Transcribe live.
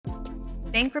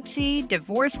Bankruptcy,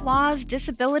 divorce laws,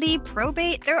 disability,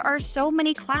 probate, there are so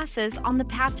many classes on the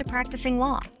path to practicing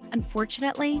law.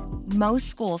 Unfortunately, most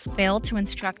schools fail to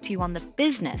instruct you on the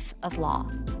business of law.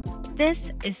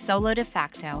 This is Solo De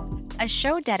Facto, a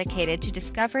show dedicated to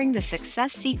discovering the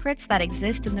success secrets that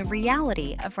exist in the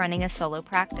reality of running a solo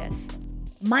practice.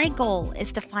 My goal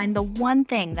is to find the one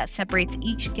thing that separates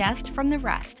each guest from the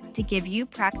rest to give you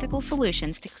practical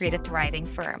solutions to create a thriving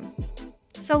firm.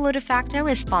 Solo De Facto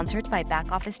is sponsored by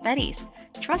Back Office Betties,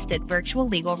 trusted virtual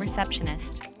legal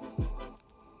receptionist.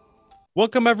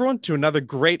 Welcome, everyone, to another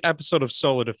great episode of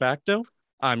Solo De Facto.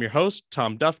 I'm your host,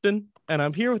 Tom Dufton, and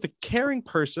I'm here with a caring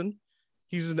person.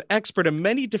 He's an expert in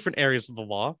many different areas of the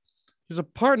law. He's a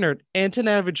partner at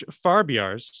Antonavage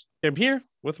Farbiarz. I'm here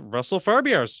with Russell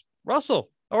Farbiarz.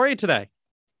 Russell, how are you today?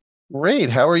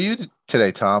 Great. How are you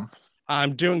today, Tom?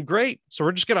 I'm doing great. So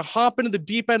we're just going to hop into the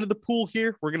deep end of the pool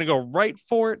here. We're going to go right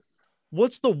for it.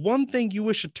 What's the one thing you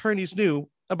wish attorneys knew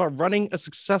about running a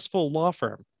successful law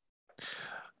firm?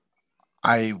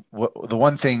 The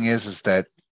one thing is that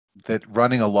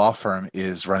running a law firm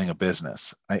is running a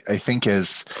business. I think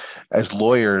as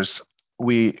lawyers,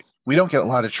 we don't get a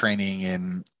lot of training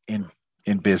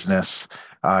in business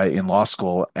in law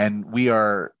school, and we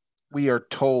are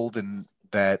told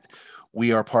that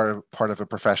we are part of a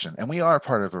profession, and we are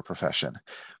part of a profession.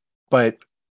 But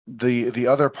the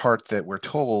other part that we're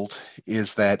told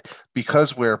is that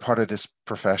because we're part of this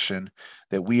profession,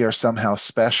 that we are somehow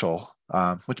special,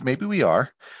 which maybe we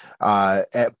are,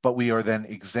 but we are then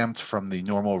exempt from the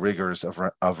normal rigors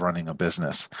of running a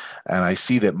business. And I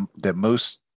see that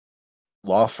most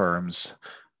law firms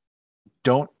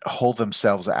don't hold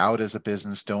themselves out as a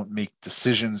business, don't make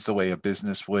decisions the way a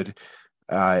business would.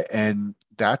 And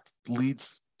that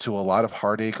leads to a lot of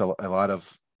heartache, a lot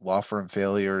of law firm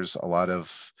failures, a lot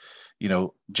of,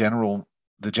 general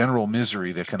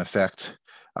misery that can affect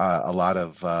a lot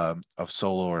of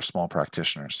solo or small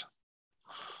practitioners.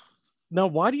 Now,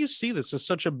 why do you see this as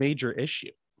such a major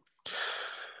issue?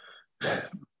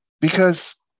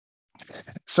 Because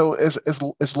so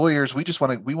as lawyers, we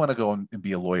want to go and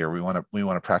be a lawyer. We want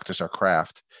to practice our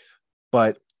craft,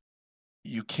 but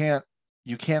you can't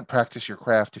practice your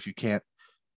craft if you can't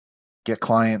get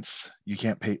clients, you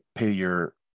can't pay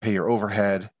your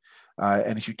overhead,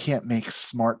 and if you can't make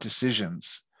smart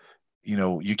decisions.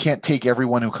 You can't take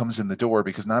everyone who comes in the door,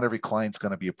 because not every client's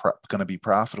going to be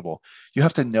profitable. You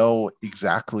have to know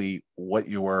exactly what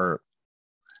your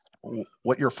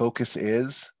focus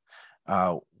is,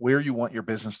 where you want your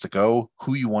business to go,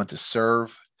 who you want to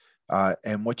serve,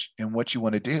 and what you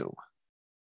want to do.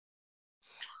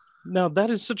 Now,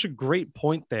 that is such a great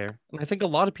point there. And I think a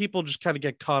lot of people just kind of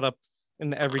get caught up in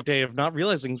the everyday of not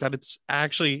realizing that it's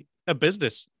actually a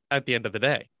business at the end of the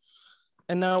day.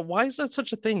 And now, why is that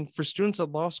such a thing for students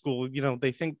at law school?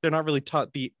 They think they're not really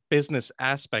taught the business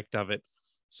aspect of it.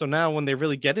 So now when they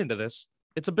really get into this,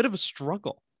 it's a bit of a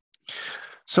struggle.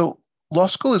 So law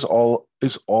school is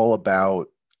all about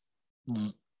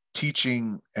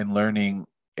teaching and learning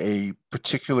a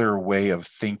particular way of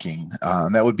thinking.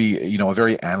 And that would be, a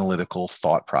very analytical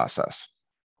thought process.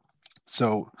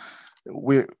 So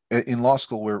we're in law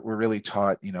school, we're really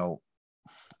taught,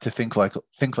 to think like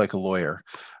a lawyer.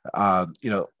 I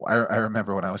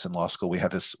remember when I was in law school, we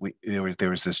had this. There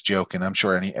was this joke, and I'm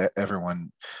sure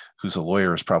everyone who's a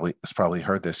lawyer has probably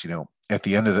heard this. At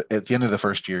the end of the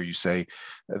first year, you say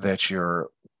that you're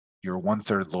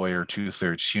 1/3 lawyer,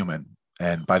 2/3 human,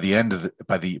 and by the end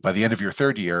of your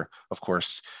third year, of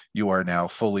course, you are now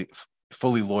fully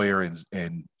lawyer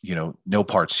and no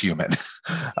parts human.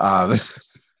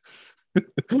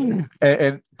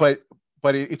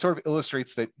 But it sort of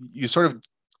illustrates that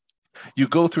you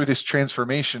go through this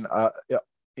transformation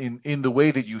in the way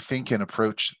that you think and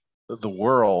approach the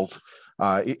world.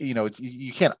 You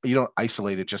don't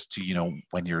isolate it just to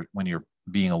when you're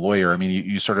being a lawyer. I mean,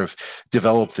 you sort of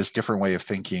develop this different way of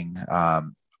thinking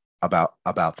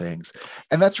about things,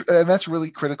 and that's really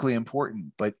critically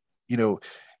important. But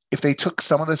if they took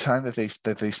some of the time that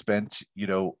they spent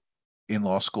in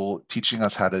law school teaching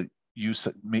us how to use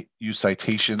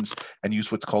citations and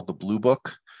use what's called the Blue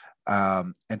Book,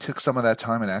 and took some of that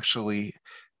time and actually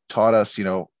taught us,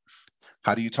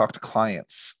 how do you talk to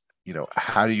clients?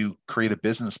 How do you create a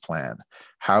business plan?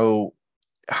 How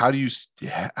do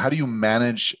you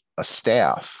manage a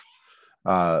staff?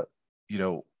 How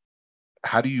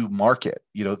do you market?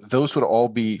 Those would all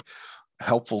be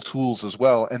helpful tools as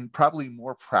well, and probably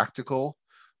more practical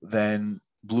than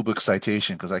Blue Book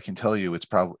citation, because I can tell you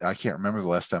I can't remember the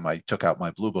last time I took out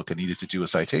my Blue Book and needed to do a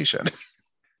citation.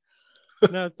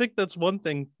 No, I think that's one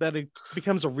thing that it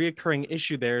becomes a reoccurring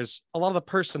issue. There's a lot of the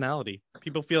personality.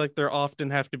 People feel like they're often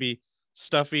have to be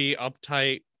stuffy,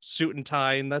 uptight, suit and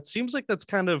tie, and that seems like that's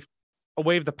kind of a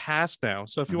way of the past now.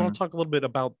 So if you want Mhm. to talk a little bit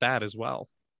about that as well.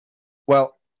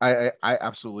 Well, I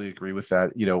absolutely agree with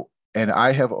that. And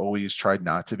I have always tried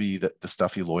not to be the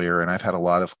stuffy lawyer. And I've had a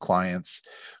lot of clients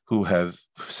who have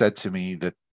said to me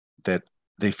that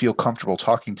they feel comfortable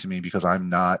talking to me because I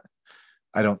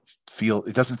don't feel,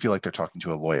 it doesn't feel like they're talking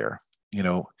to a lawyer, you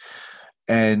know.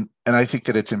 And I think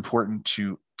that it's important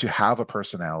to have a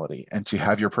personality and to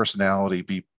have your personality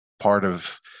be part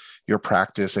of your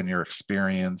practice and your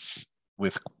experience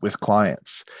with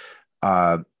clients.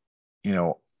 Uh, you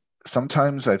know,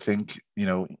 Sometimes I think,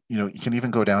 you can even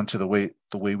go down to the way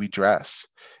we dress.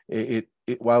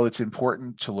 While it's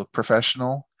important to look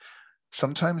professional,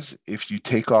 sometimes if you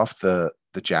take off the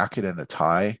jacket and the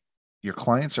tie, your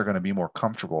clients are going to be more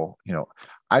comfortable.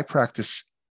 I practice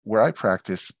where I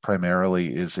practice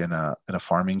primarily is in a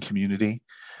farming community,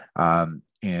 in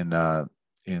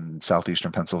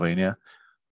southeastern Pennsylvania.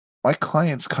 My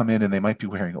clients come in and they might be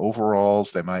wearing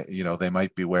overalls. They might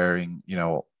be wearing,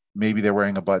 maybe they're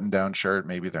wearing a button-down shirt,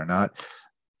 maybe they're not.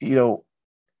 You know,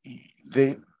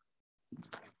 they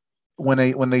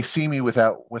when they see me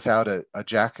without a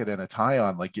jacket and a tie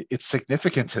on, like it's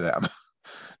significant to them.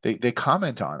 They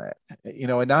comment on it,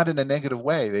 and not in a negative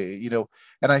way.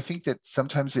 And I think that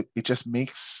sometimes it just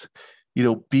makes,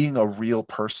 being a real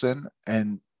person,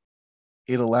 and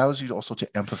it allows you also to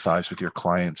empathize with your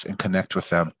clients and connect with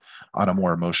them on a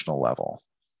more emotional level.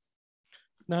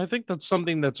 Now, I think that's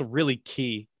something that's really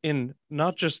key in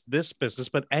not just this business,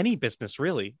 but any business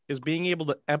really, is being able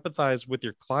to empathize with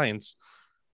your clients.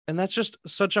 And that's just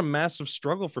such a massive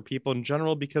struggle for people in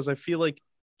general, because I feel like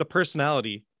the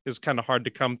personality is kind of hard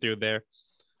to come through there.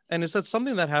 And is that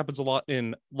something that happens a lot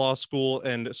in law school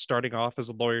and starting off as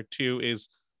a lawyer too? Is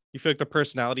you feel like the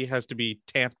personality has to be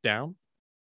tamped down?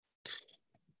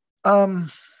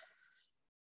 Um,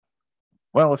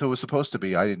 well, if it was supposed to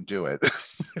be, I didn't do it.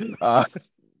 uh,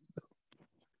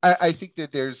 I think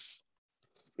that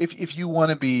if you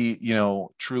want to be,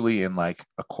 truly in like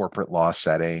a corporate law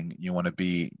setting, you want to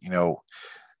be, you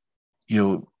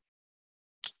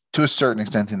to a certain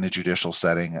extent in the judicial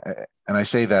setting. And I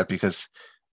say that because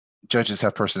judges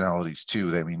have personalities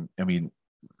too. I mean, and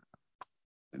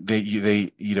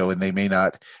they may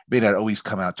not always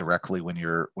come out directly when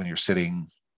you're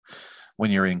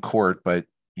in court, but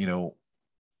you know,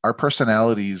 our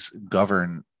personalities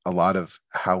govern a lot of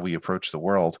how we approach the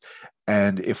world.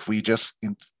 And if we just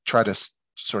try to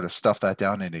sort of stuff that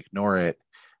down and ignore it,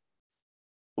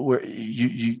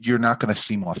 you're not going to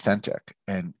seem authentic.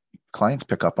 And clients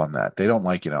pick up on that. They don't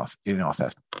like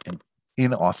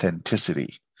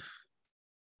inauthenticity.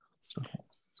 So,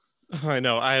 I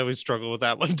know. I always struggle with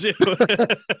that one too.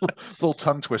 little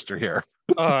tongue twister here.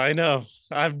 Oh, I know.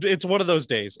 It's one of those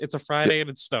days. It's a Friday and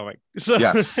it's snowing. So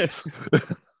Yes.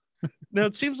 now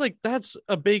it seems like that's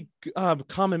a big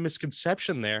common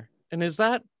misconception there. And is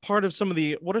that part of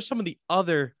what are some of the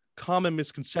other common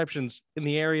misconceptions in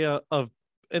the area of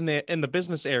in the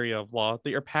business area of law that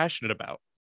you're passionate about?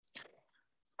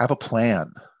 Have a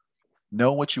plan.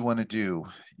 Know what you want to do.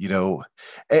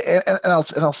 And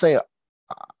I'll say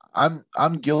I'm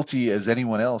guilty as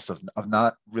anyone else of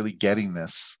not really getting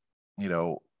this, you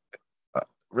know,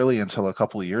 really until a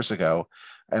couple of years ago,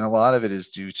 and a lot of it is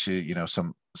due to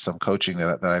some coaching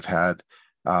that I've had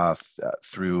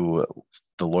through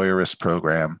the Lawyerist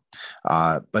program,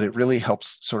 but it really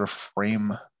helps sort of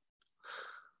frame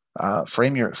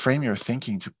your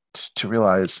thinking to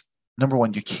realize, number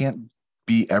one, you can't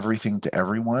be everything to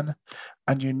everyone,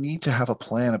 and you need to have a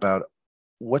plan about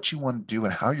what you want to do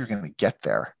and how you're going to get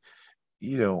there,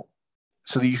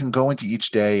 so that you can go into each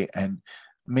day and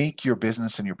make your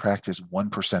business and your practice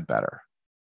 1% better.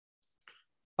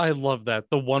 I love that.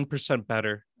 The 1%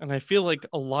 better. And I feel like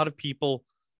a lot of people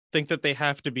think that they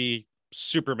have to be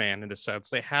Superman in a sense.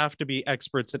 They have to be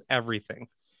experts at everything.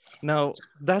 Now,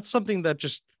 that's something that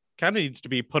just kind of needs to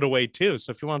be put away too.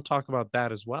 So if you want to talk about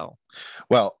that as well.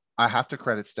 Well, I have to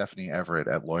credit Stephanie Everett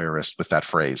at Lawyerist with that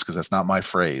phrase, because that's not my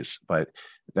phrase, but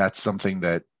that's something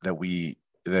that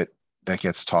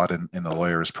gets taught in the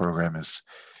Lawyerist program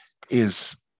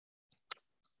is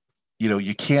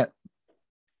you can't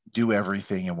do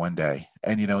everything in one day.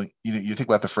 And you think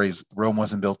about the phrase, Rome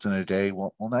wasn't built in a day.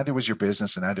 Well, neither was your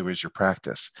business and neither was your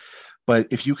practice. But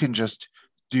if you can just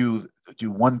do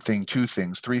one thing, two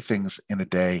things, three things in a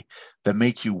day that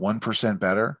make you 1%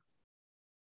 better,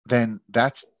 then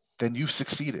you've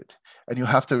succeeded. And you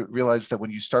have to realize that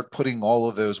when you start putting all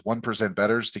of those 1%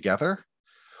 betters together,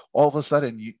 all of a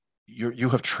sudden you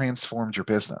have transformed your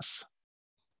business.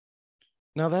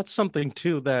 Now that's something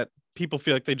too that people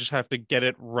feel like they just have to get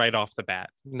it right off the bat.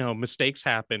 Mistakes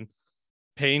happen,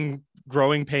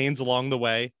 growing pains along the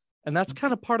way. And that's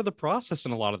kind of part of the process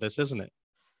in a lot of this, isn't it?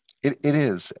 It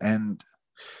is. And,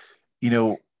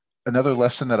 another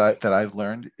lesson that I've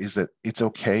learned is that it's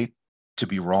okay to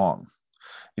be wrong,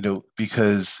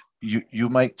 because you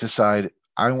might decide,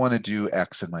 I want to do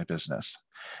X in my business.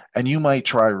 And you might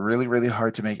try really, really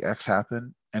hard to make X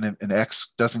happen. And if an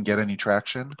X doesn't get any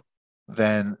traction,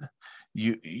 then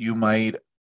you might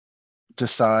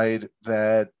decide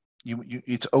that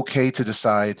it's okay to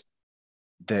decide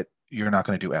that you're not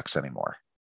going to do X anymore.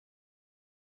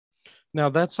 Now,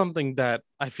 that's something that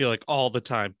I feel like all the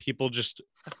time. People just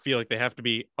feel like they have to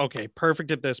be, okay,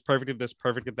 perfect at this, perfect at this,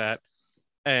 perfect at that.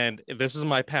 And this is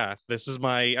my path.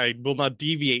 I will not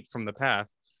deviate from the path.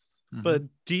 Mm-hmm. But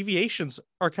deviations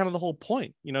are kind of the whole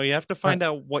point. You have to find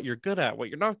out what you're good at, what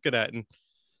you're not good at. And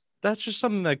that's just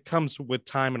something that comes with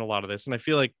time in a lot of this. And I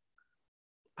feel like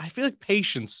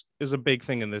patience is a big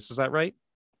thing in this. Is that right?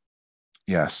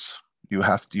 Yes. You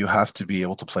have to be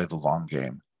able to play the long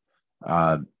game.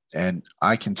 And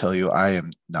I can tell you, I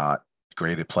am not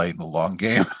great at playing the long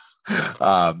game.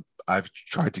 I've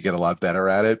tried to get a lot better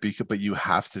at it, but you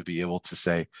have to be able to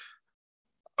say,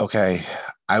 okay,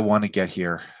 I want to get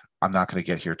here. I'm not going to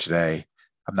get here today.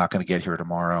 I'm not going to get here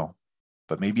tomorrow,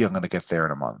 but maybe I'm going to get there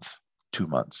in a month, 2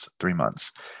 months, 3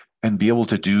 months, and be able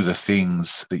to do the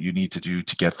things that you need to do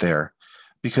to get there.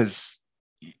 Because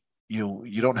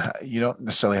you don't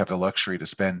necessarily have the luxury to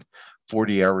spend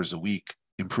 40 hours a week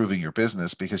improving your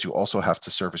business, because you also have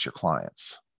to service your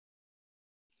clients.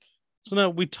 So now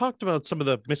we talked about some of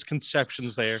the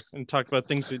misconceptions there and talked about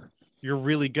things that you're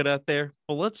really good at there,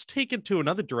 but let's take it to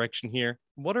another direction here.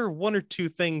 What are 1 or 2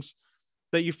 things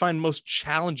that you find most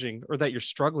challenging or that you're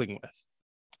struggling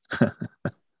with?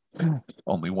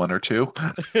 Only 1 or 2.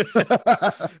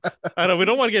 I know we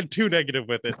don't want to get too negative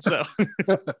with it. So,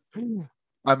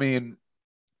 I mean,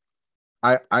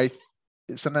 I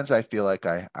sometimes I feel like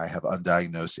I have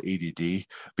undiagnosed ADD,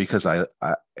 because I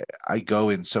go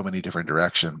in so many different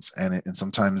directions, and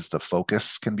sometimes the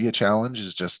focus can be a challenge.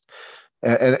 Is just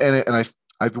and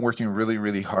I've been working really,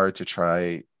 really hard to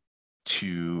try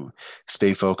to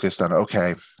stay focused on,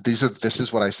 okay, this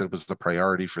is what I said was the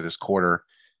priority for this quarter.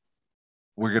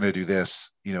 We're going to do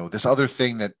this, this other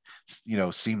thing that,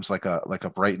 seems like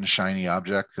a bright and shiny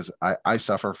object, because I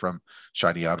suffer from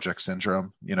shiny object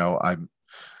syndrome. I'm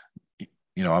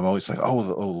always like, oh,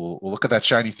 well, look at that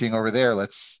shiny thing over there.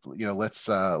 Let's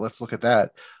look at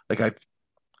that. Like I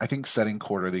think setting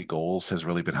quarterly goals has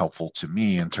really been helpful to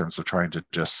me in terms of trying to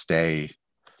just stay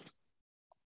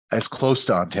as close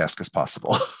to on task as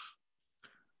possible.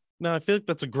 No, I feel like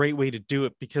that's a great way to do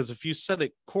it, because if you set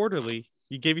it quarterly,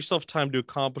 you give yourself time to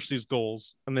accomplish these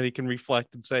goals, and then you can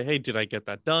reflect and say, hey, did I get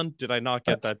that done? Did I not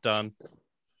get that done?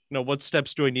 What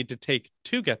steps do I need to take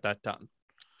to get that done?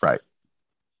 Right.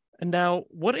 And now,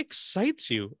 what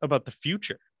excites you about the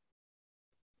future?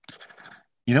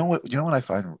 What I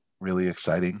find really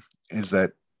exciting is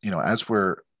that, as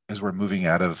we're moving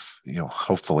out of,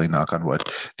 hopefully, knock on wood,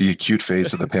 the acute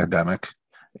phase of the pandemic,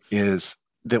 is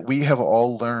that we have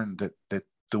all learned that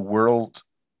the world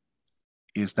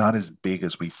is not as big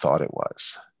as we thought it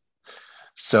was.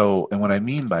 So, and what I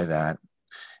mean by that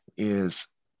is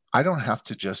I don't have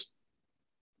to just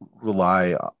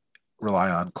rely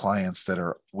on clients that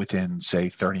are within, say,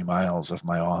 30 miles of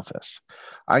my office.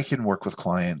 I can work with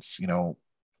clients, all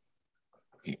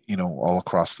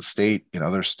across the state, in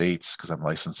other states, because I'm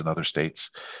licensed in other states.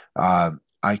 I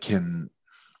can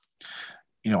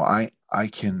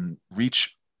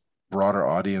reach broader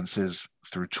audiences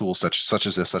through tools such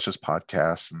as this, such as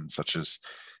podcasts and such as,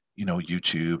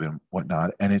 YouTube and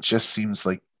whatnot. And it just seems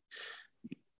like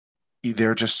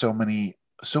there are just so many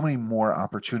more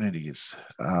opportunities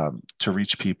to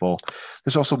reach people.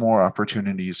 There's also more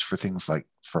opportunities for things like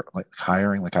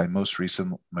hiring. Like my most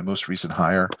recent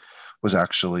hire was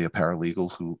actually a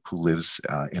paralegal who lives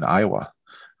in Iowa,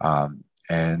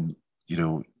 and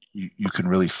you can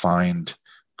really find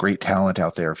great talent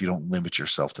out there if you don't limit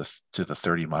yourself to the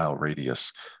 30-mile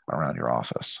radius around your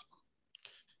office.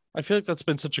 I feel like that's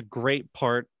been such a great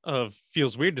part of,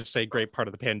 feels weird to say great part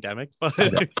of the pandemic,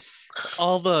 but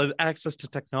all the access to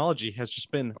technology has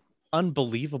just been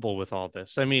unbelievable with all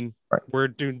this. I mean, right. We're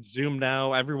doing Zoom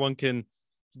now. Everyone can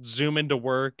Zoom into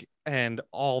work and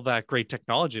all that great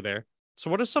technology there. So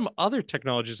what are some other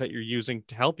technologies that you're using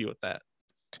to help you with that?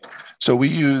 So we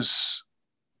use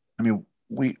Zoom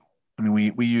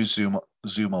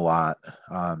a lot.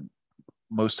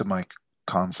 Most of my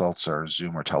consults are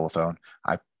Zoom or telephone.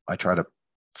 I try to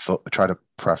try to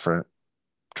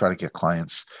try to get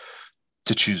clients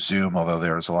to choose Zoom, although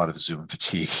there's a lot of Zoom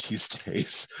fatigue these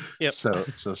days. Yep.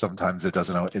 So sometimes it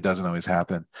doesn't always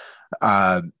happen.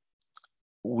 Um,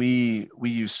 we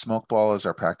use Smokeball as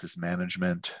our practice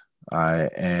management,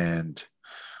 and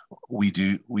we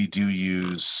do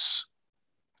use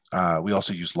we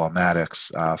also use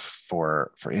Lawmatics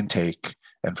for intake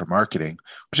and for marketing,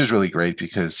 which is really great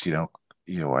because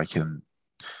I can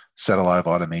set a lot of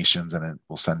automations and it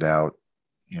will send out,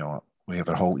 we have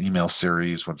a whole email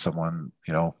series when someone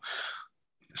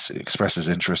expresses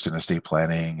interest in estate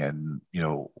planning, and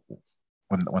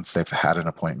once they've had an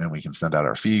appointment, we can send out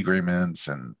our fee agreements,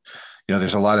 and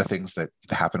there's a lot of things that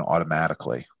happen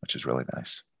automatically, which is really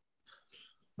nice.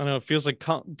 I know it feels like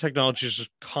technology is just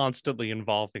constantly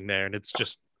evolving there, and it's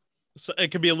just so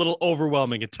it can be a little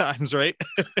overwhelming at times, right?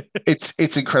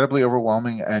 It's incredibly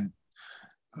overwhelming, and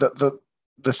the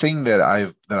thing that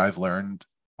I've learned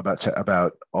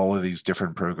about all of these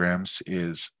different programs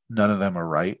is none of them are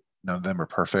right, none of them are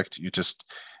perfect. You just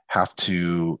have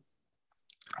to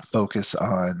focus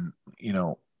on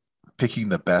picking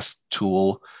the best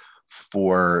tool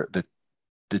for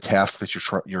the task that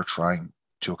you're trying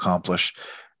to accomplish.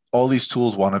 All these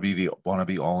tools want to be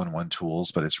all-in-one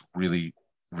tools, but it's really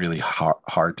really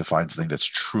hard to find something that's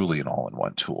truly an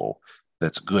all-in-one tool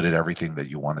that's good at everything that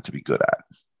you want it to be good at.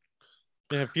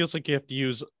 Yeah, it feels like you have to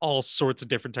use all sorts of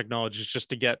different technologies just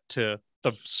to get to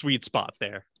the sweet spot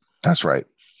there. That's right.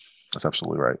 That's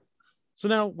absolutely right. So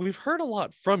now we've heard a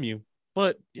lot from you,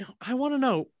 but I want to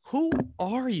know, who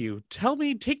are you?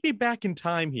 Take me back in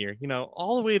time here,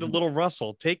 all the way to Little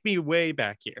Russell. Take me way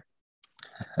back here.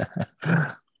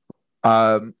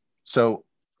 So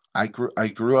I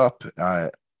grew up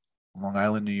Long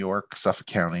Island, New York, Suffolk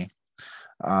County.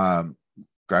 Um,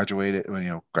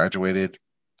 graduated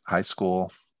high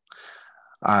school.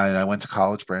 And I went to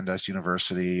college, Brandeis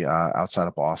University, outside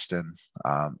of Boston.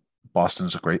 Boston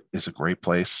is a great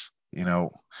place.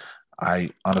 I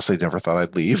honestly never thought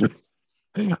I'd leave.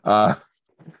 uh,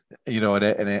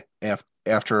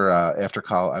 after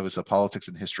college, I was a politics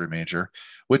and history major,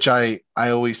 which I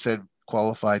always said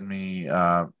qualified me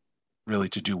really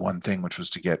to do one thing, which was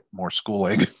to get more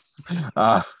schooling.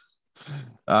 uh,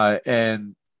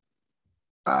 and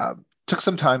Took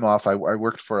some time off. I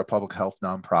worked for a public health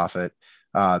nonprofit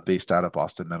based out of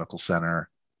Boston Medical Center,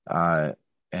 and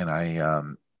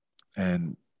I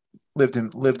and lived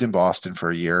in Boston for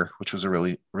a year, which was a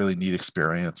really really neat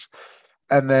experience.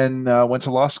 And then went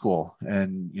to law school,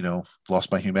 and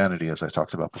lost my humanity, as I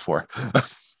talked about before.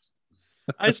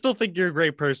 I still think you're a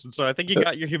great person, so I think you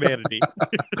got your humanity.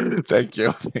 Thank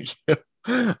you, thank you.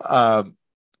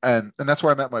 And that's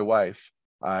where I met my wife,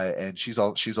 and she's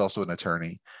also an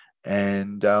attorney,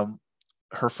 and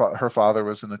her father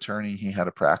was an attorney. He had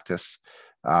a practice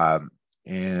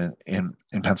in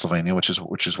Pennsylvania, which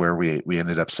is where we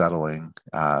ended up settling.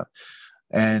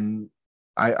 And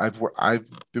I've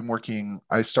been working.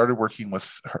 I started working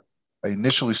with her. I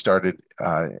initially started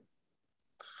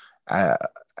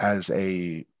as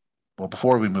a well,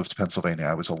 before we moved to Pennsylvania,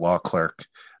 I was a law clerk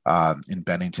in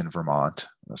Bennington, Vermont,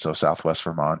 so Southwest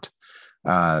Vermont.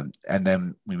 And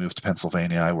then we moved to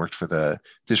Pennsylvania. I worked for the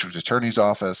district attorney's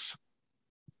office,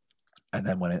 and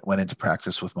then went into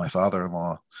practice with my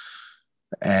father-in-law,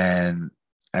 and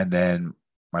then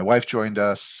my wife joined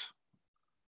us,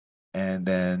 and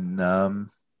then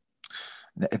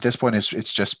at this point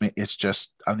it's just me. It's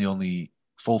just I'm the only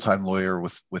full-time lawyer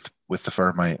with the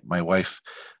firm. My wife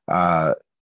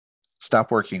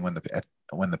stopped working when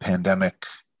the pandemic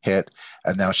hit,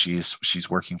 and now she's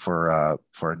working for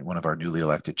one of our newly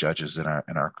elected judges in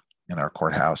our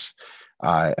courthouse.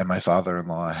 And my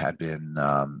father-in-law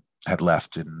had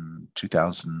left in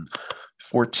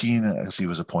 2014 as he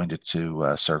was appointed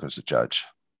to serve as a judge.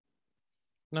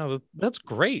 No, that's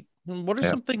great. What are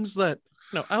some things that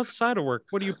outside of work?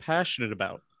 What are you passionate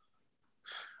about?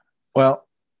 Well,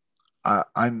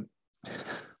 I'm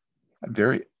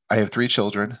I have 3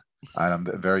 children, and I'm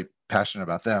very passionate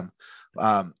about them.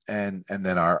 And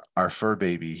then our fur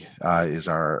baby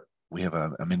we have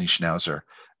a mini schnauzer,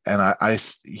 and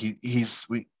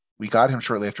we got him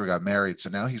shortly after we got married. So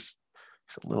now he's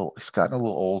gotten a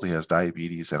little old. He has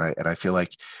diabetes, and I feel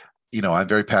like, I'm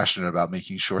very passionate about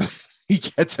making sure that he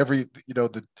gets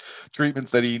the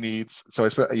treatments that he needs. So I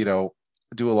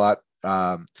do a lot.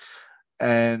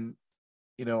 And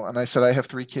I said I have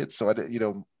 3 kids, so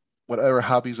whatever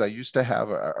hobbies I used to have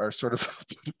are sort of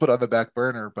put on the back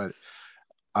burner. But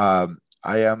I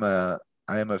am a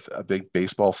big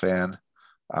baseball fan,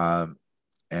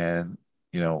 and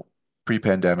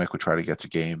pre-pandemic, we try to get to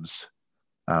games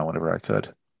whenever I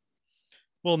could.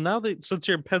 Well, now that since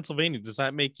you're in Pennsylvania, does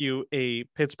that make you a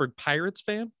Pittsburgh Pirates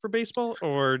fan for baseball,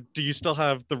 or do you still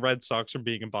have the Red Sox from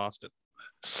being in Boston?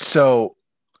 So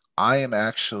I am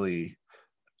actually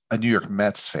a New York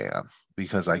Mets fan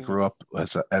because I grew up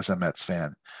as a Mets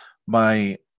fan.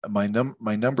 My my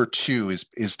number two is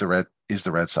the Red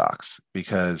Sox,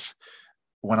 because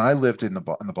when I lived in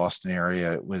the Boston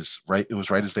area, it was right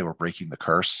as they were breaking the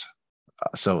curse.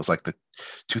 So it was like the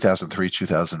 2003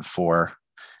 2004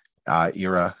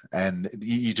 era, and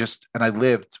I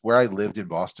lived where I lived in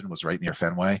Boston was right near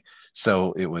Fenway,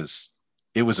 so it was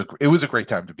a great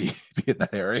time to be be in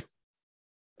that area.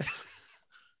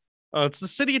 Oh, it's the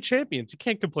city of champions. You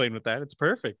can't complain with that. It's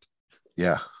perfect.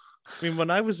 Yeah. I mean,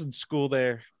 when I was in school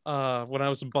there, when I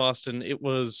was in Boston, it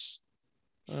was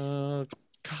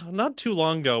not too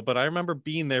long ago, but I remember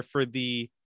being there for the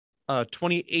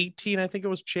 2018, I think it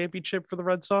was, championship for the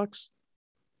Red Sox.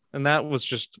 And that was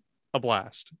just a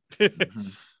blast. Mm-hmm.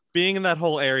 Being in that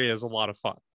whole area is a lot of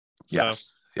fun. So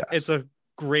Yes. it's a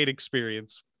great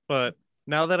experience. But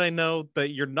now that I know that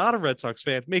you're not a Red Sox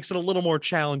fan, it makes it a little more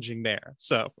challenging there.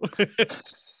 So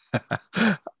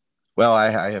Well,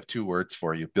 I have two words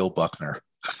for you: Bill Buckner.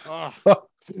 oh,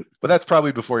 But that's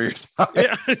probably before your time.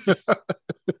 yeah.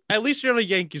 At least you're not a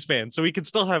Yankees fan, so we can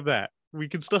still have that. We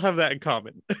can still have that in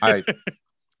common.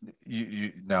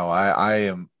 No,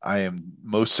 I am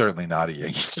most certainly not a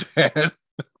Yankees fan. I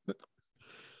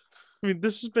mean,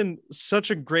 this has been such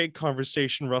a great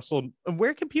conversation, Russell.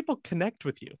 Where can people connect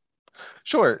with you?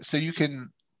 Sure. So you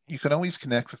can always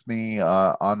connect with me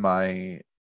on our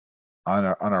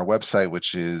website,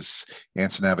 which is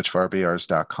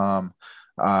antonavichfarbiarz.com.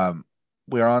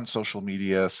 We're on social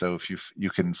media, so if you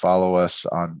can follow us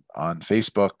on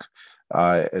Facebook,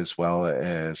 as well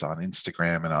as on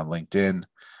Instagram and on LinkedIn,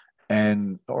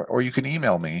 and or you can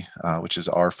email me, which is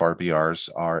rfarbiarz,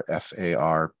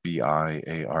 rfarbiarz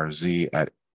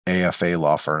at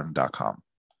afalawfirm.com.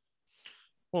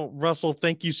 Well, Russell,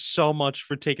 thank you so much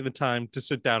for taking the time to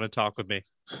sit down and talk with me.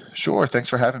 Sure. Thanks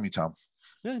for having me, Tom.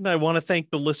 Yeah, and I want to thank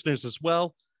the listeners as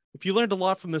well. If you learned a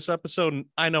lot from this episode, and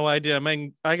I know I did, I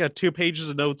mean, I got 2 pages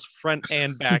of notes front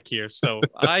and back here. So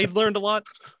I learned a lot.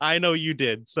 I know you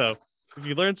did. So if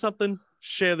you learned something,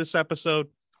 share this episode.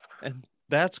 And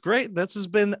that's great. This has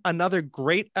been another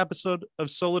great episode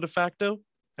of Solo De Facto,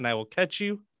 and I will catch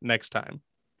you next time.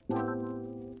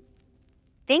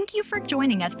 Thank you for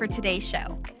joining us for today's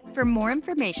show. For more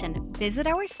information, visit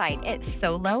our site at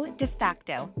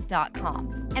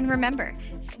solodefacto.com. And remember,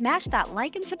 smash that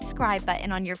like and subscribe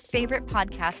button on your favorite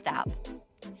podcast app.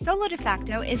 Solo De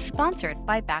Facto is sponsored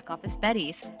by Back Office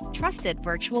Betties, trusted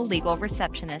virtual legal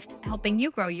receptionist, helping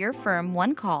you grow your firm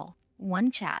one call,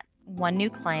 one chat, one new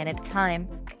client at a time.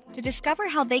 To discover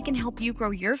how they can help you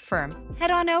grow your firm, head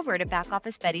on over to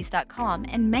backofficebetties.com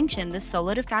and mention the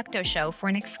Solo De Facto show for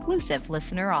an exclusive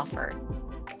listener offer.